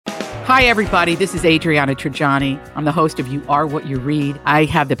Hi, everybody. This is Adriana Trajani. I'm the host of You Are What You Read. I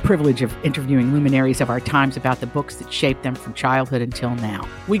have the privilege of interviewing luminaries of our times about the books that shaped them from childhood until now.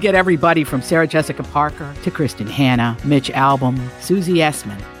 We get everybody from Sarah Jessica Parker to Kristen Hanna, Mitch Albom, Susie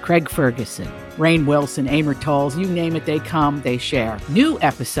Essman, Craig Ferguson, Rainn Wilson, Amor Tolls, you name it, they come, they share. New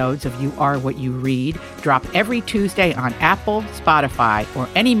episodes of You Are What You Read drop every Tuesday on Apple, Spotify, or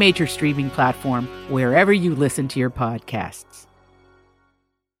any major streaming platform wherever you listen to your podcasts.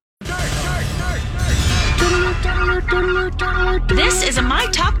 This is a My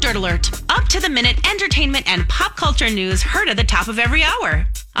Talk Dirt Alert. Up-to-the-minute entertainment and pop culture news heard at the top of every hour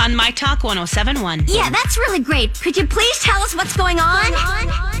on My Talk 107.1. Yeah, that's really great. Could you please tell us what's going on?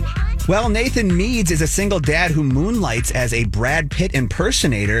 Well, Nathan Meads is a single dad who moonlights as a Brad Pitt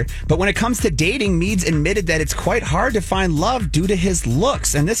impersonator. But when it comes to dating, Meads admitted that it's quite hard to find love due to his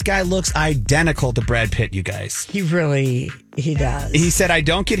looks. And this guy looks identical to Brad Pitt, you guys. He does. He said, I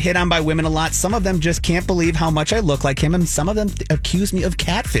don't get hit on by women a lot. Some of them just can't believe how much I look like him. And some of them accuse me of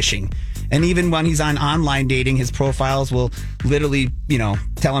catfishing. And even when he's on online dating, his profiles will literally,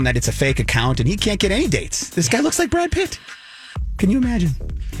 tell him that it's a fake account and he can't get any dates. This guy looks like Brad Pitt. Can you imagine?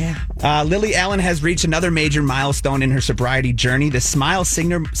 Yeah. Lily Allen has reached another major milestone in her sobriety journey. The Smile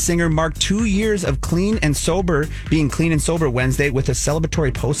singer marked 2 years of being clean and sober Wednesday with a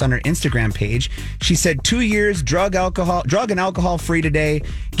celebratory post on her Instagram page. She said, 2 years, drug and alcohol free today.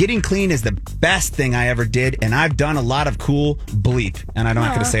 Getting clean is the best thing I ever did, and I've done a lot of cool bleep. And I'm not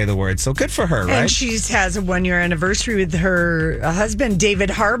going to say the word, so good for her, right? And she has a 1 year anniversary with her husband, David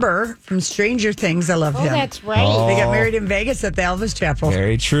Harbour from Stranger Things. I love him. That's right. They got married in Vegas at the Elvis Chapel.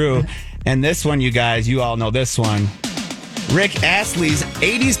 Very true. And this one, you guys, you all know this one. Rick Astley's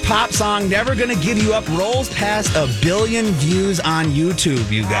 80s pop song, Never Gonna Give You Up, rolls past 1 billion views on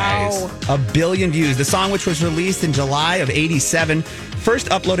YouTube, you guys. Wow. 1 billion views. The song, which was released in July of 87, first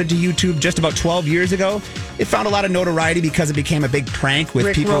uploaded to YouTube just about 12 years ago. It found a lot of notoriety because it became a big prank with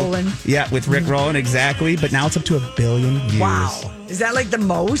Rick people. Rowland. Yeah, with Rick Rowland, exactly. But now it's up to 1 billion views. Wow. Is that like the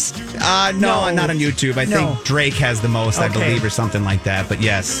most? No, not on YouTube. I think Drake has the most, I believe, or something like that. But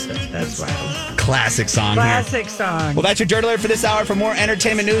yes. That's wild. Classic song Classic song. Well, that's your Dirt Alert for this hour. For more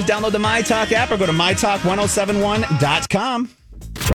entertainment news, download the My Talk app or go to mytalk1071.com.